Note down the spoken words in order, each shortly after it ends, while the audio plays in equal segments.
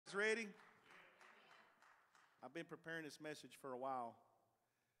Ready? I've been preparing this message for a while.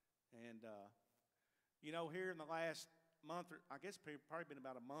 And, here in the last month, or I guess probably been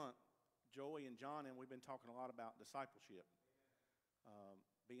about a month, Joey and John and we've been talking a lot about discipleship,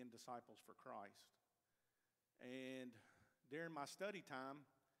 being disciples for Christ. And during my study time,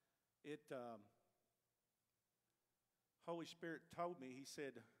 Holy Spirit told me, he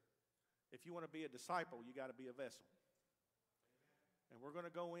said, if you want to be a disciple, you got to be a vessel. And we're going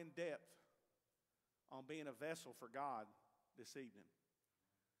to go in depth on being a vessel for God this evening.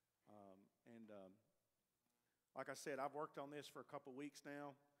 Like I said, I've worked on this for a couple weeks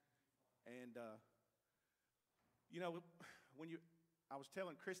now. And, I was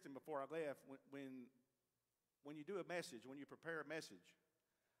telling Kristen before I left, when you do a message, when you prepare a message,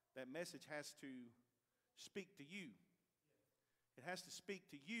 that message has to speak to you. It has to speak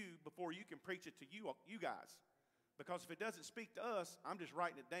to you before you can preach it to you guys. Because if it doesn't speak to us, I'm just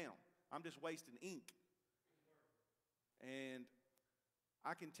writing it down. I'm just wasting ink. And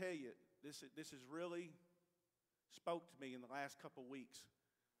I can tell you, this has really spoke to me in the last couple weeks.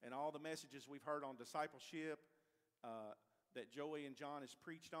 And all the messages we've heard on discipleship that Joey and John has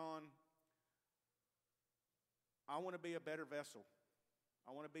preached on. I want to be a better vessel.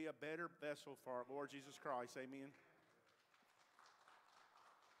 I want to be a better vessel for our Lord Jesus Christ. Amen.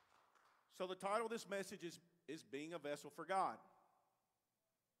 So the title of this message is Being a Vessel for God.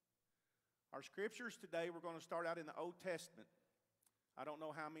 Our scriptures today, we're going to start out in the Old Testament. I don't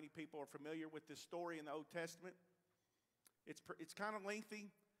know how many people are familiar with this story in the Old Testament. It's kind of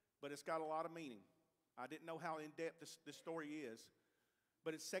lengthy, but it's got a lot of meaning. I didn't know how in-depth this story is.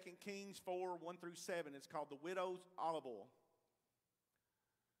 But it's 2 Kings 4, 1 through 7. It's called the Widow's Olive Oil.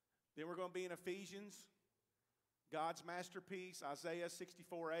 Then we're going to be in Ephesians, God's masterpiece, Isaiah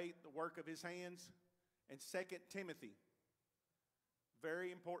 64:8, the work of his hands, and 2 Timothy.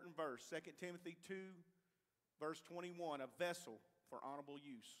 Very important verse, 2 Timothy 2, verse 21, a vessel for honorable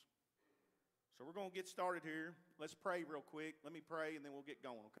use. So we're going to get started here. Let's pray real quick. Let me pray, and then we'll get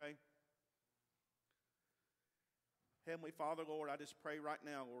going, okay? Heavenly Father, Lord, I just pray right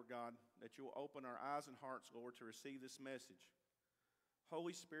now, Lord God, that you will open our eyes and hearts, Lord, to receive this message.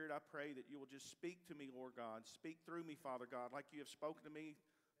 Holy Spirit, I pray that you will just speak to me, Lord God. Speak through me, Father God, like you have spoken to me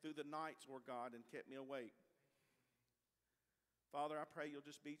through the nights, Lord God, and kept me awake. Father, I pray you'll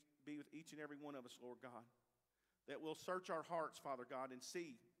just be with each and every one of us, Lord God, that we'll search our hearts, Father God, and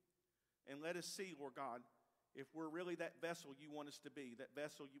see, and let us see, Lord God, if we're really that vessel you want us to be, that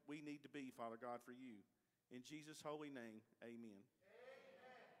vessel we need to be, Father God, for you. In Jesus' holy name, amen.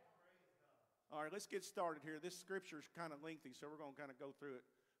 All right, let's get started here. This scripture is kind of lengthy, so we're going to kind of go through it.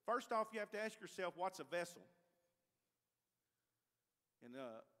 First off, you have to ask yourself, what's a vessel? And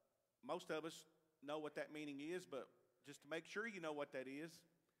most of us know what that meaning is, but just to make sure you know what that is,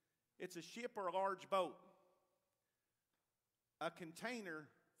 it's a ship or a large boat, a container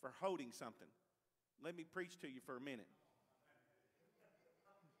for holding something. Let me preach to you for a minute.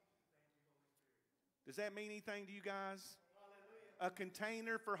 Does that mean anything to you guys? A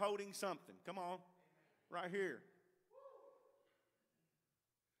container for holding something. Come on. Right here.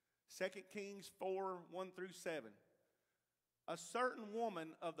 2 Kings 4, 1 through 7. A certain woman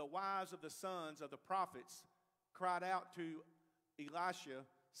of the wives of the sons of the prophets cried out to Elisha,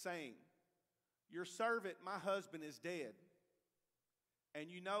 saying, your servant, my husband, is dead. And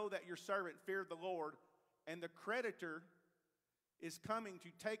you know that your servant feared the Lord, and the creditor is coming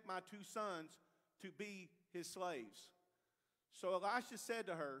to take my 2 sons to be his slaves. So Elisha said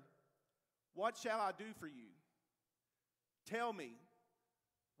to her, what shall I do for you? Tell me,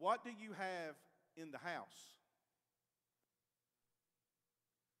 what do you have in the house?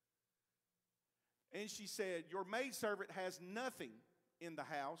 And she said, your maidservant has nothing in the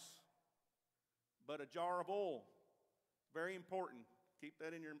house but a jar of oil. Very important. Keep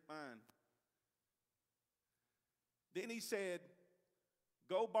that in your mind. Then he said,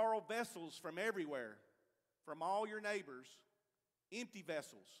 go borrow vessels from everywhere, from all your neighbors, empty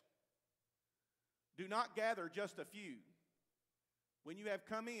vessels. Do not gather just a few. When you have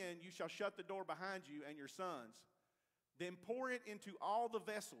come in, you shall shut the door behind you and your sons. Then pour it into all the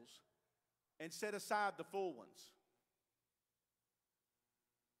vessels and set aside the full ones.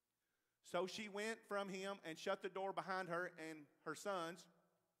 So she went from him and shut the door behind her and her sons,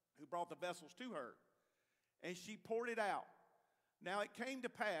 who brought the vessels to her. And she poured it out. Now it came to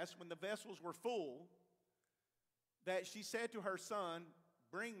pass, when the vessels were full, that she said to her son,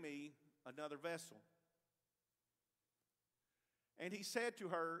 bring me another vessel. And he said to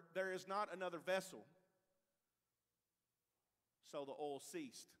her, there is not another vessel. So the oil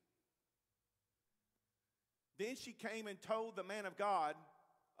ceased. Then she came and told the man of God,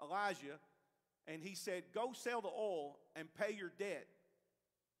 Elijah, and he said, go sell the oil and pay your debt,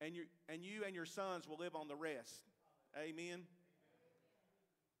 and you and your sons will live on the rest. Amen.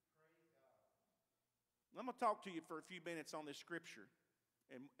 I'm going to talk to you for a few minutes on this scripture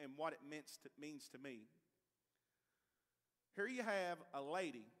and what it means to me. Here you have a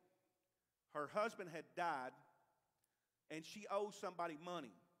lady. Her husband had died, and she owed somebody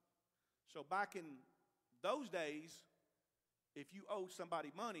money. So back in those days, if you owed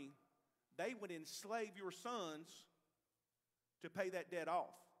somebody money, they would enslave your sons to pay that debt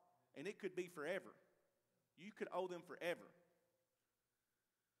off. And it could be forever. You could owe them forever.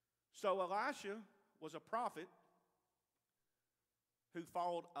 So Elisha was a prophet who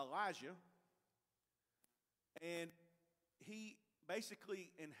followed Elijah, and he basically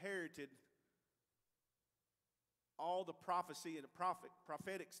inherited all the prophecy and the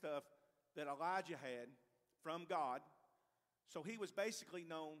prophetic stuff that Elijah had from God. So he was basically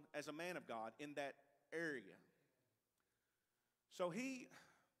known as a man of God in that area. So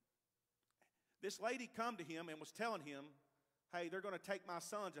this lady come to him and was telling him, hey, they're going to take my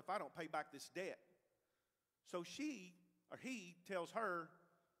sons if I don't pay back this debt. So he tells her,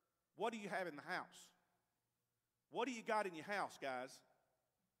 what do you have in the house? What do you got in your house, guys?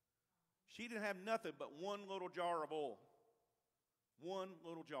 She didn't have nothing but one little jar of oil. One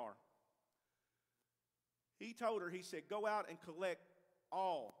little jar. He told her, he said, go out and collect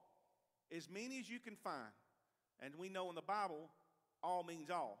all, as many as you can find. And we know in the Bible, all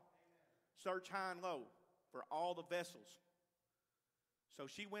means all. Search high and low for all the vessels. So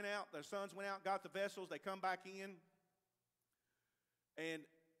she went out, their sons went out, got the vessels, they come back in, and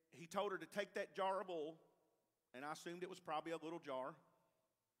he told her to take that jar of oil, and I assumed it was probably a little jar,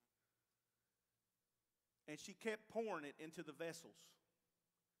 and she kept pouring it into the vessels,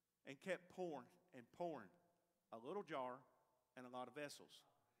 and kept pouring and pouring. A little jar and a lot of vessels.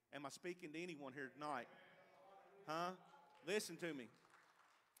 Am I speaking to anyone here tonight? Huh? Listen to me.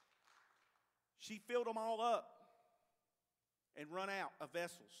 She filled them all up and run out of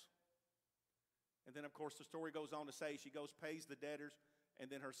vessels. And then, of course, the story goes on to say she goes, pays the debtors, and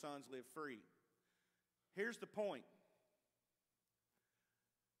then her sons live free. Here's the point.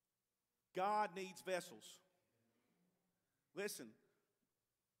 God needs vessels. Listen,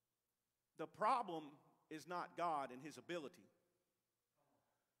 the problem is not God and his ability.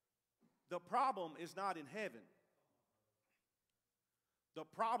 The problem is not in heaven. The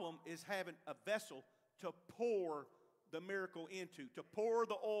problem is having a vessel to pour the miracle into, to pour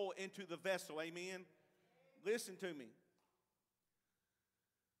the oil into the vessel. Amen? Listen to me.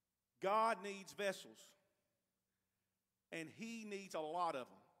 God needs vessels, and he needs a lot of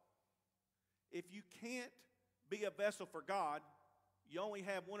them. If you can't be a vessel for God, you only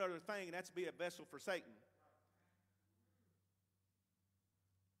have one other thing, and that's be a vessel for Satan.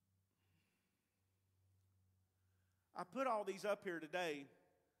 I put all these up here today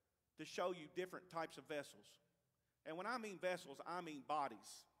to show you different types of vessels. And when I mean vessels, I mean bodies.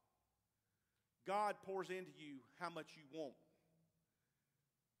 God pours into you how much you want.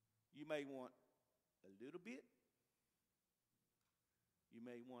 You may want a little bit. You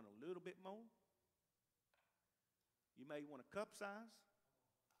may want a little bit more. You may want a cup size.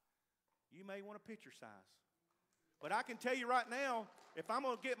 You may want a pitcher size. But I can tell you right now, if I'm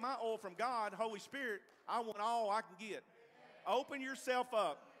going to get my oil from God, Holy Spirit, I want all I can get. Open yourself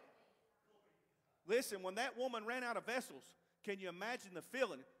up. Listen, when that woman ran out of vessels, can you imagine the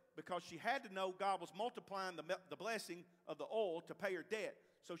feeling? Because she had to know God was multiplying the blessing of the oil to pay her debt.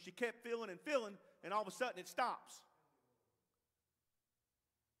 So she kept filling and filling, and all of a sudden it stops.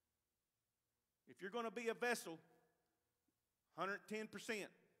 If you're going to be a vessel, 110%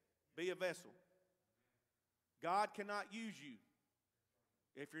 be a vessel. God cannot use you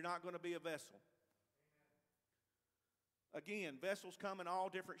if you're not going to be a vessel. Again, vessels come in all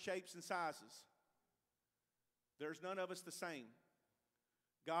different shapes and sizes. There's none of us the same.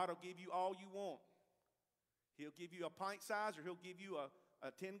 God will give you all you want. He'll give you a pint size, or he'll give you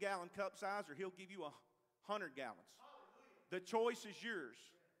a 10-gallon cup size, or he'll give you 100 gallons. The choice is yours.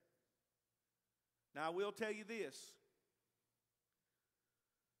 Now, I will tell you this.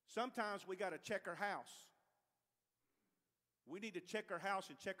 Sometimes we got to check our house. We need to check our house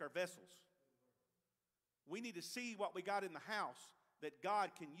and check our vessels. We need to see what we got in the house that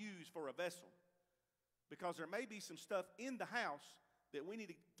God can use for a vessel. Because there may be some stuff in the house that we need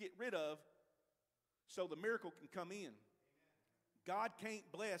to get rid of so the miracle can come in. God can't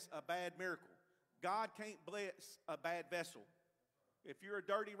bless a bad miracle. God can't bless a bad vessel. If you're a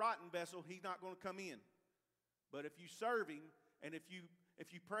dirty, rotten vessel, he's not going to come in. But if you serve him, and if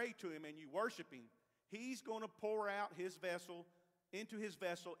you pray to him and you worship him, he's going to pour out his vessel into his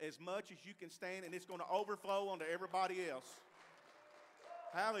vessel as much as you can stand, and it's going to overflow onto everybody else.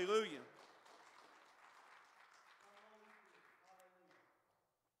 Hallelujah.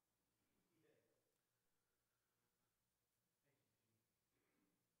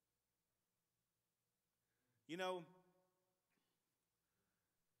 You know,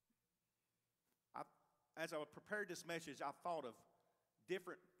 as I prepared this message, I thought of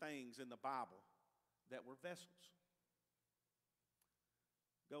different things in the Bible that were vessels.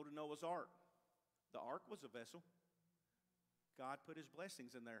 Go to Noah's Ark. The ark was a vessel. God put his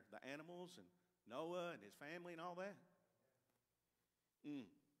blessings in there, the animals and Noah and his family and all that.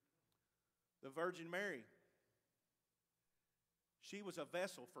 The Virgin Mary, she was a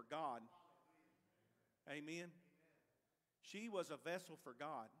vessel for God. Amen. She was a vessel for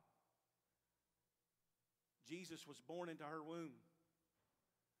God. Jesus was born into her womb.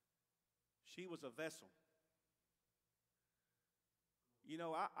 She was a vessel. You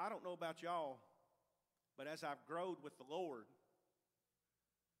know, I don't know about y'all, but as I've grown with the Lord,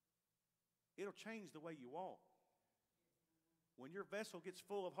 it'll change the way you walk. When your vessel gets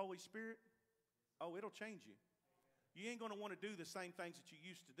full of Holy Spirit, oh, it'll change you. You ain't going to want to do the same things that you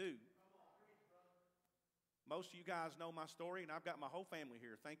used to do. Most of you guys know my story, and I've got my whole family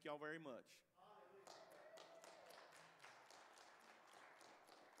here. Thank y'all very much.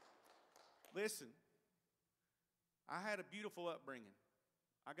 Listen, I had a beautiful upbringing.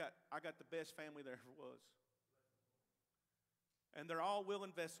 I got the best family there ever was. And they're all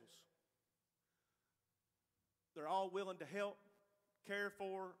willing vessels. They're all willing to help, care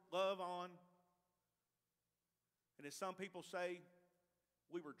for, love on. And as some people say,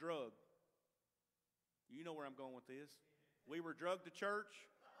 we were drugged. You know where I'm going with this. We were drugged to church.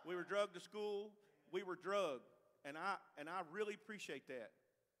 We were drugged to school. We were drugged. And I really appreciate that.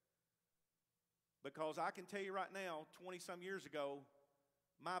 Because I can tell you right now, 20-some years ago,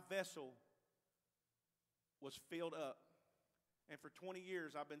 my vessel was filled up. And for 20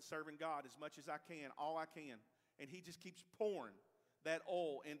 years, I've been serving God as much as I can, all I can. And he just keeps pouring that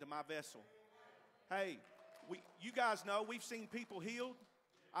oil into my vessel. Hey, you guys know we've seen people healed.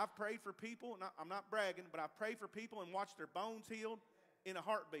 I've prayed for people, and I'm not bragging, but I've prayed for people and watched their bones healed in a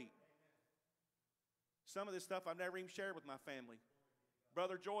heartbeat. Some of this stuff I've never even shared with my family.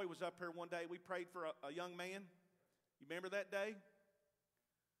 Brother Joy was up here one day. We prayed for a young man. You remember that day?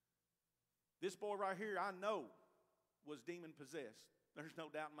 This boy right here, I know, was demon possessed. There's no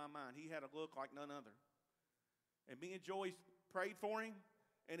doubt in my mind. He had a look like none other. And me and Joy prayed for him,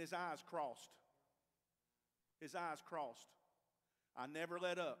 and his eyes crossed. His eyes crossed. I never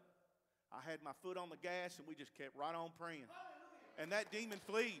let up. I had my foot on the gas, and we just kept right on praying. And that demon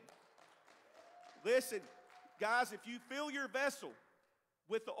fled. Listen, guys, if you fill your vessel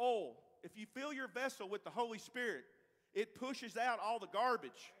with the oil, if you fill your vessel with the Holy Spirit, it pushes out all the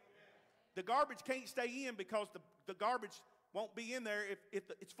garbage. The garbage can't stay in because the garbage won't be in there if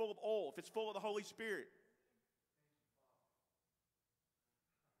it's full of oil, if it's full of the Holy Spirit.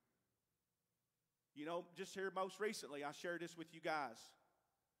 You know, just here most recently, I shared this with you guys.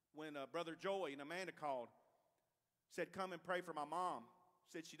 When Brother Joey and Amanda called, said, come and pray for my mom.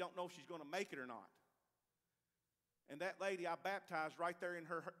 Said she don't know if she's going to make it or not. And that lady I baptized right there in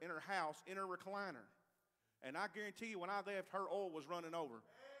her house, in her recliner. And I guarantee you when I left, her oil was running over.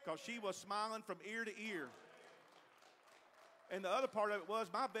 Because she was smiling from ear to ear. And the other part of it was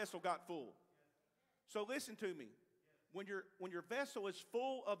my vessel got full. So listen to me. When your vessel is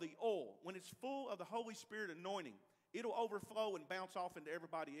full of the oil, when it's full of the Holy Spirit anointing, it'll overflow and bounce off into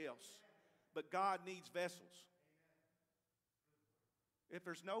everybody else. But God needs vessels. If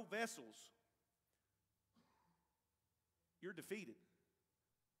there's no vessels, you're defeated.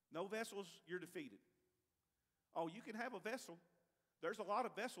 No vessels, you're defeated. Oh, you can have a vessel. There's a lot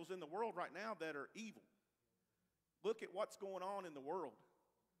of vessels in the world right now that are evil. Look at what's going on in the world.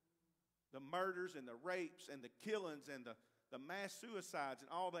 The murders and the rapes and the killings and the mass suicides and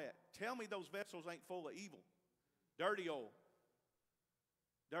all that. Tell me those vessels ain't full of evil. Dirty oil.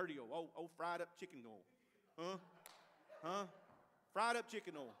 Dirty oil. Oh, fried up chicken oil. Huh? Fried up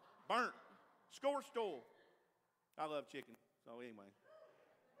chicken oil. Burnt. Scorched oil. I love chicken. So anyway.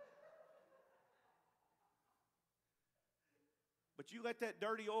 But you let that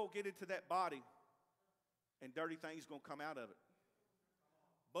dirty oil get into that body, and dirty things going to come out of it.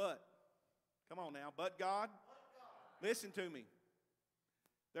 But, come on now, but God, listen to me.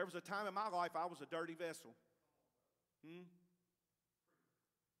 There was a time in my life I was a dirty vessel.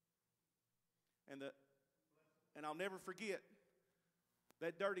 And I'll never forget,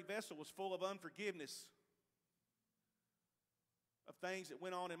 that dirty vessel was full of unforgiveness, of things that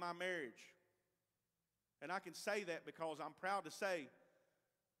went on in my marriage. And I can say that because I'm proud to say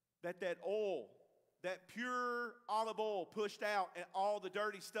that that oil, that pure olive oil pushed out all the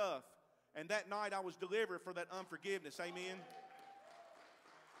dirty stuff. And that night I was delivered for that unforgiveness. Amen.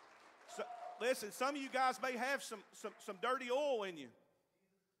 So, listen, some of you guys may have some dirty oil in you.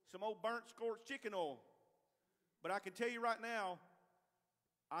 Some old burnt, scorched chicken oil. But I can tell you right now,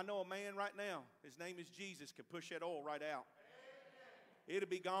 I know a man right now, his name is Jesus, can push that oil right out. Amen. It'll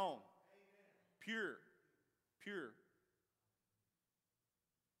be gone. Amen. Pure. Pure.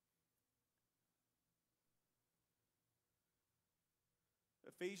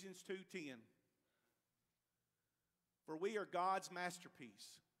 Ephesians 2:10. For we are God's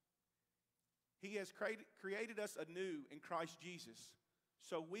masterpiece. He has created us anew in Christ Jesus,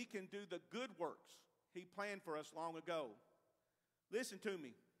 so we can do the good works He planned for us long ago. Listen to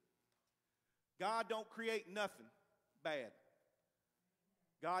me. God don't create nothing bad.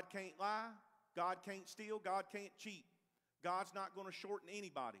 God can't lie. God can't steal. God can't cheat. God's not going to shorten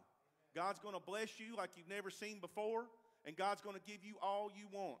anybody. God's going to bless you like you've never seen before, and God's going to give you all you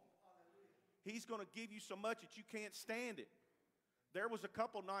want. He's going to give you so much that you can't stand it. There was a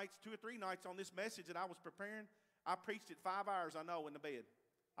couple nights, 2 or 3 nights on this message that I was preparing. I preached it 5 hours, I know, in the bed.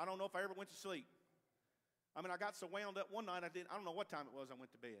 I don't know if I ever went to sleep. I mean, I got so wound up one night, I don't know what time it was I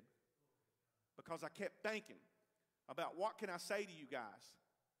went to bed. Because I kept thinking about what can I say to you guys.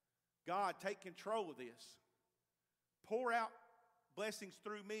 God, take control of this. Pour out blessings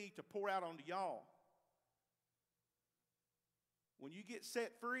through me to pour out onto y'all. When you get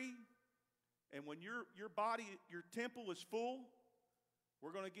set free, and when your body, your temple is full,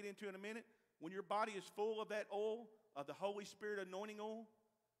 we're going to get into in a minute. When your body is full of that oil, of the Holy Spirit anointing oil,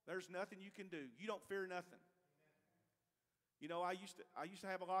 there's nothing you can do. You don't fear nothing. You know, I used to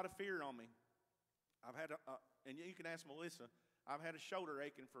have a lot of fear on me. I've had and you can ask Melissa, I've had a shoulder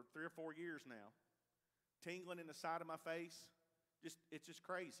aching for 3 or 4 years now. Tingling in the side of my face. It's just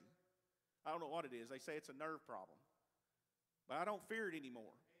crazy. I don't know what it is. They say it's a nerve problem. But I don't fear it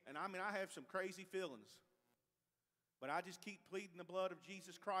anymore. And I mean, I have some crazy feelings. But I just keep pleading the blood of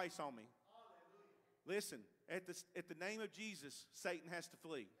Jesus Christ on me. Hallelujah. Listen, at the name of Jesus, Satan has to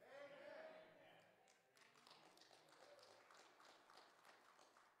flee.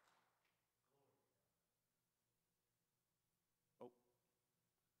 Oh.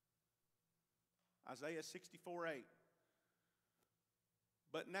 Isaiah 64:8.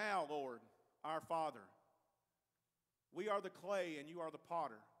 But now, Lord, our Father, we are the clay and you are the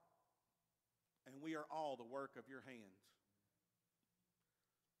potter, and we are all the work of your hands.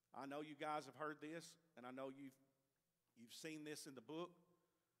 I know you guys have heard this, and I know you've seen this in the book,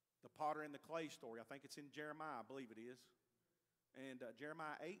 the potter and the clay story. I think it's in Jeremiah, I believe it is. And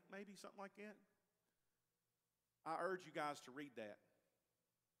Jeremiah 8, maybe, something like that. I urge you guys to read that.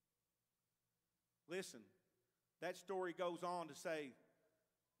 Listen, that story goes on to say,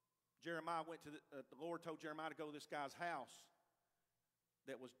 Jeremiah went to the Lord told Jeremiah to go to this guy's house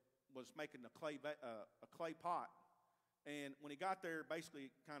that was making a clay pot. And when he got there,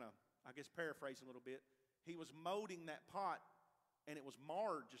 basically kind of, I guess paraphrasing a little bit, he was molding that pot and it was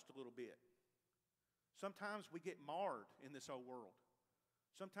marred just a little bit. Sometimes we get marred in this old world.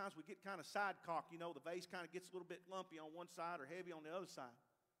 Sometimes we get kind of side-cocked. You know, the vase kind of gets a little bit lumpy on one side or heavy on the other side.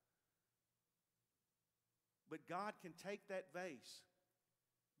 But God can take that vase,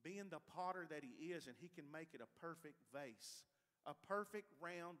 being the potter that He is, and He can make it a perfect vase. A perfect,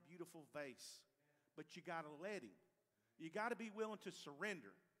 round, beautiful vase. But you got to let Him. You got to be willing to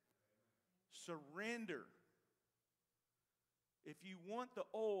surrender. Surrender. If you want the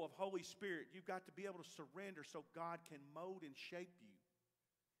oil of Holy Spirit, you've got to be able to surrender so God can mold and shape you.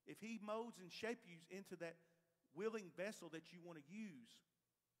 If He molds and shapes you into that willing vessel that you want to use,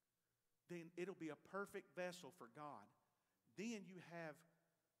 then it'll be a perfect vessel for God. Then you have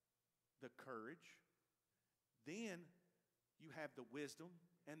the courage. Then you have the wisdom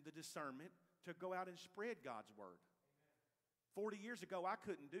and the discernment to go out and spread God's word. 40 years ago, I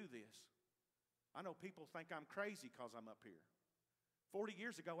couldn't do this. I know people think I'm crazy because I'm up here. 40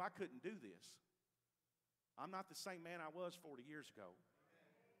 years ago, I couldn't do this. I'm not the same man I was 40 years ago.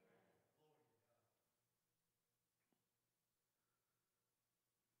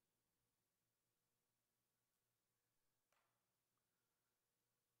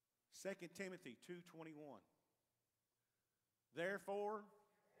 2 Timothy 2:21. Therefore,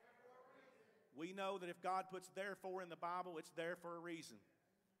 we know that if God puts therefore in the Bible, it's there for a reason.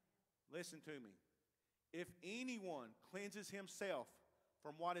 Listen to me. If anyone cleanses himself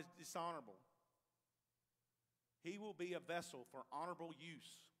from what is dishonorable, he will be a vessel for honorable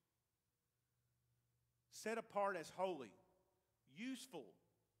use, set apart as holy, useful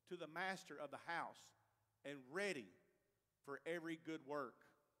to the master of the house, and ready for every good work.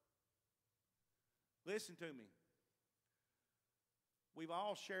 Listen to me. We've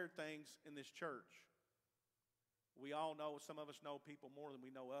all shared things in this church. We all know, some of us know people more than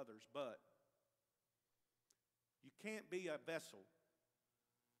we know others, but you can't be a vessel.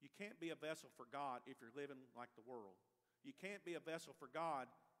 You can't be a vessel for God if you're living like the world. You can't be a vessel for God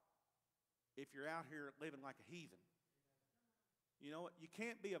if you're out here living like a heathen. You know what? You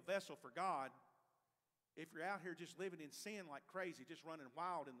can't be a vessel for God if you're out here just living in sin like crazy, just running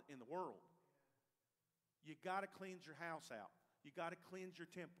wild in the world. You got to cleanse your house out. You got to cleanse your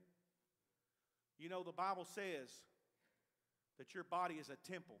temple. You know, the Bible says that your body is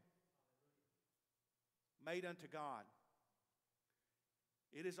a temple made unto God.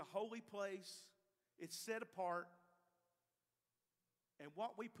 It is a holy place. It's set apart. And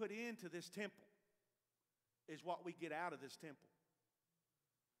what we put into this temple is what we get out of this temple.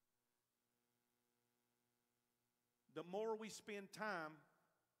 The more we spend time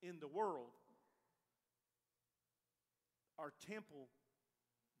in the world, our temple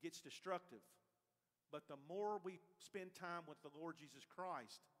gets destructive. But the more we spend time with the Lord Jesus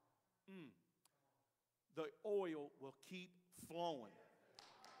Christ, the oil will keep flowing.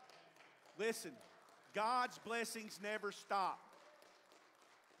 Listen, God's blessings never stop.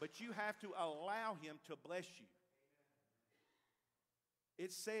 But you have to allow Him to bless you.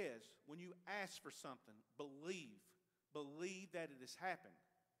 It says, when you ask for something, believe. Believe that it has happened.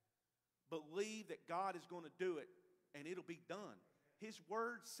 Believe that God is going to do it, and it'll be done. His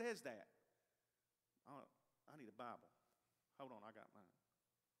Word says that. I need a Bible. Hold on, I got mine.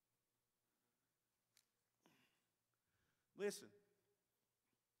 Listen.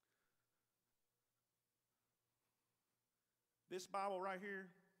 This Bible right here,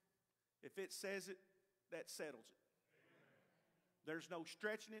 if it says it, that settles it. There's no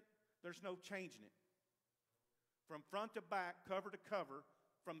stretching it. There's no changing it. From front to back, cover to cover,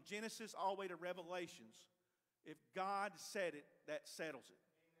 from Genesis all the way to Revelations, if God said it, that settles it.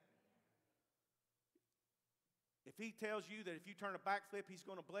 If He tells you that if you turn a backflip, He's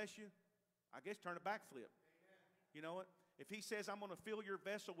going to bless you, I guess turn a backflip. You know what? If He says, I'm going to fill your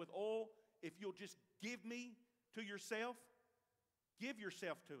vessel with oil, if you'll just give me to yourself, give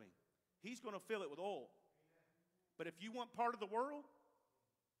yourself to Him. He's going to fill it with oil. But if you want part of the world,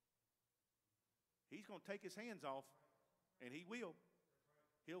 He's going to take His hands off, and He will.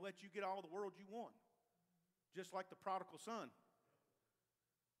 He'll let you get all the world you want. Just like the prodigal son.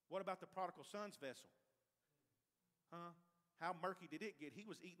 What about the prodigal son's vessel? Huh? How murky did it get? He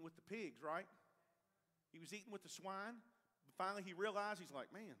was eating with the pigs, right? He was eating with the swine. But finally he realized, he's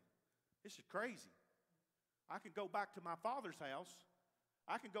like, man, this is crazy. I can go back to my father's house.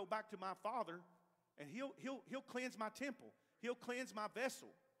 I can go back to my father, and he'll cleanse my temple. He'll cleanse my vessel.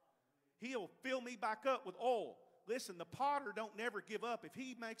 He'll fill me back up with oil. Listen, the potter don't never give up. If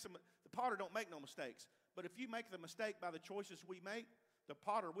he makes the potter don't make no mistakes. But if you make the mistake by the choices we make, the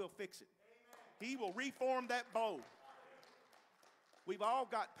potter will fix it. He will reform that bowl. We've all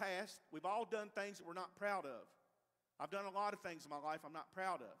got past. We've all done things that we're not proud of. I've done a lot of things in my life I'm not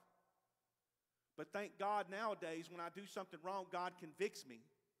proud of. But thank God nowadays when I do something wrong, God convicts me.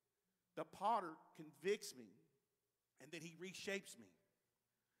 The potter convicts me. And then He reshapes me.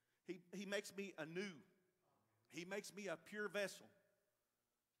 He makes me anew. He makes me a pure vessel.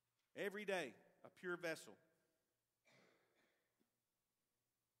 Every day, a pure vessel.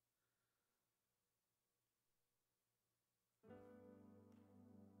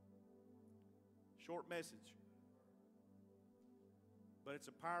 Short message. But it's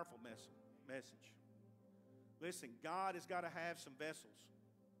a powerful message. Listen, God has got to have some vessels.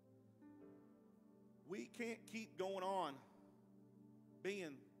 We can't keep going on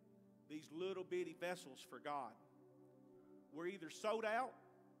being these little bitty vessels for God. We're either sold out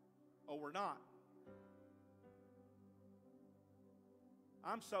or we're not.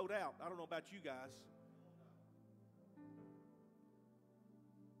 I'm sold out. I don't know about you guys.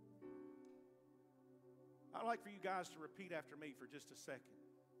 I'd like for you guys to repeat after me for just a second.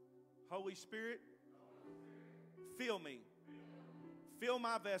 Holy Spirit, fill me. Fill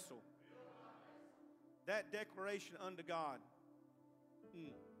my vessel. That declaration unto God.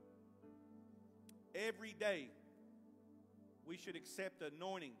 Every day, we should accept the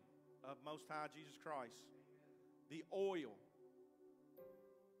anointing of Most High Jesus Christ. The oil.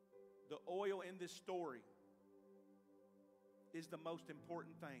 The oil in this story is the most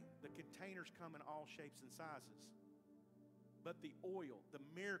important thing. The containers come in all shapes and sizes. But the oil, the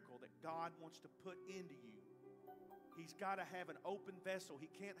miracle that God wants to put into you, He's got to have an open vessel. He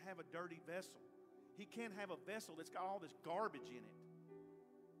can't have a dirty vessel. He can't have a vessel that's got all this garbage in it.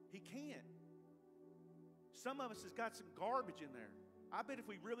 He can't. Some of us has got some garbage in there. I bet if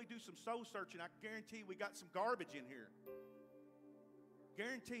we really do some soul searching, I guarantee we got some garbage in here.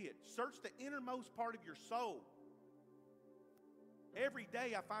 Guarantee it. Search the innermost part of your soul. Every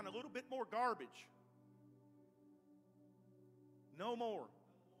day I find a little bit more garbage. No more.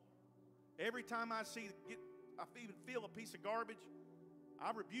 Every time I even feel a piece of garbage,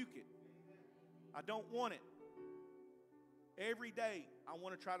 I rebuke it. I don't want it. Every day I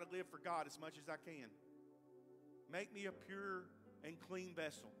want to try to live for God as much as I can. Make me a pure and clean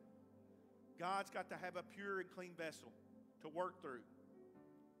vessel. God's got to have a pure and clean vessel to work through.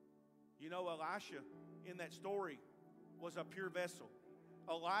 You know, Elisha in that story was a pure vessel.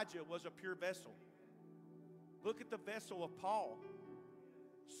 Elijah was a pure vessel. Look at the vessel of Paul.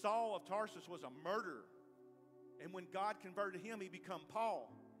 Saul of Tarsus was a murderer. And when God converted him, he became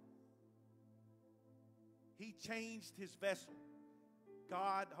Paul. He changed his vessel.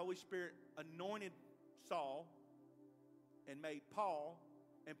 God, Holy Spirit, anointed Saul and made Paul.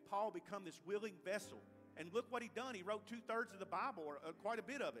 And Paul become this willing vessel. And look what he done. He wrote 2/3 of the Bible, or quite a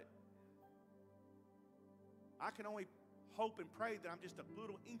bit of it. I can only hope and pray that I'm just a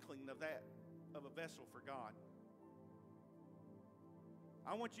little inkling of that, of a vessel for God.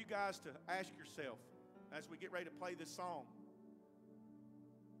 I want you guys to ask yourself, as we get ready to play this song,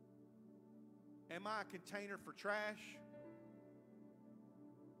 am I a container for trash?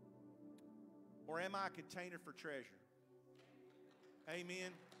 Or am I a container for treasure?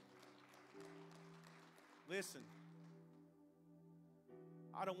 Amen. Listen,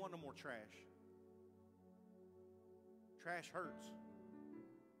 I don't want no more trash. Trash hurts.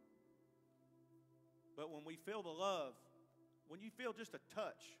 But when we feel the love, when you feel just a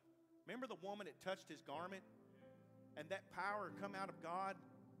touch, remember the woman that touched his garment and that power come out of God?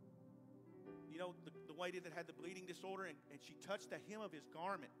 You know, the lady that had the bleeding disorder, and she touched the hem of his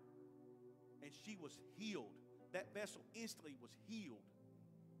garment and she was healed. That vessel instantly was healed.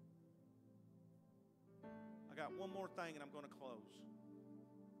 I got one more thing and I'm going to close.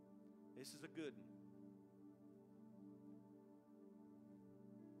 This is a good one.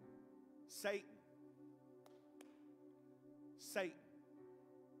 Satan,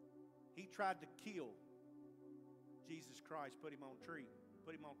 he tried to kill Jesus Christ, put him on a tree,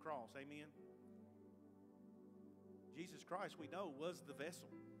 put him on a cross. Amen. Jesus Christ, we know, was the vessel.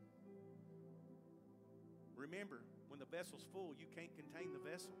 Remember, when the vessel's full, you can't contain the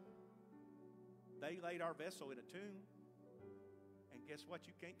vessel. They laid our vessel in a tomb, and guess what?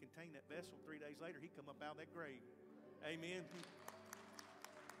 You can't contain that vessel. 3 days later, he come up out of that grave. Amen.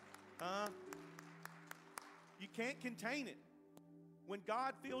 You can't contain it. When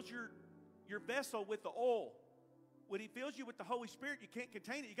God fills your vessel with the oil, when he fills you with the Holy Spirit, you can't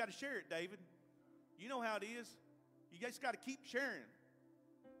contain it. You got to share it, David. You know how it is. You just got to keep sharing.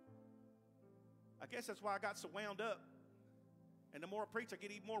 I guess that's why I got so wound up. And the more I preach, I get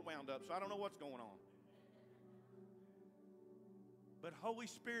even more wound up. So I don't know what's going on. But Holy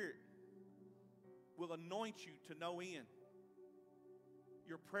Spirit will anoint you to no end.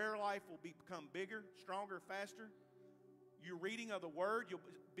 Your prayer life will become bigger, stronger, faster. Your reading of the Word, you'll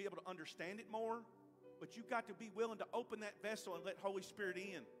be able to understand it more. But you've got to be willing to open that vessel and let Holy Spirit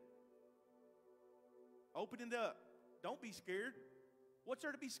in. Open it up. Don't be scared. What's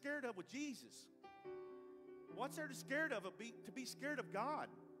there to be scared of with Jesus? What's there to be scared of God?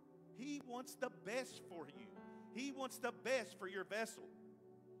 He wants the best for you. He wants the best for your vessel.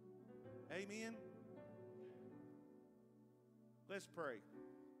 Amen. Let's pray.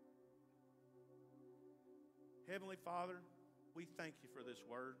 Heavenly Father, we thank you for this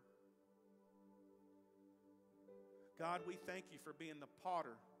word. God, we thank you for being the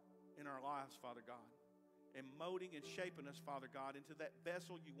potter in our lives, Father God, and molding and shaping us, Father God, into that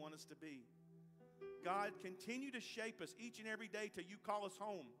vessel you want us to be. God, continue to shape us each and every day till you call us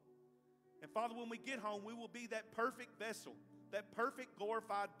home. And Father, when we get home, we will be that perfect vessel, that perfect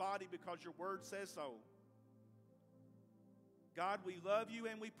glorified body because your word says so. God, we love you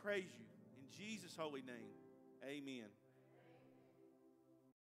and we praise you. In Jesus' holy name, amen.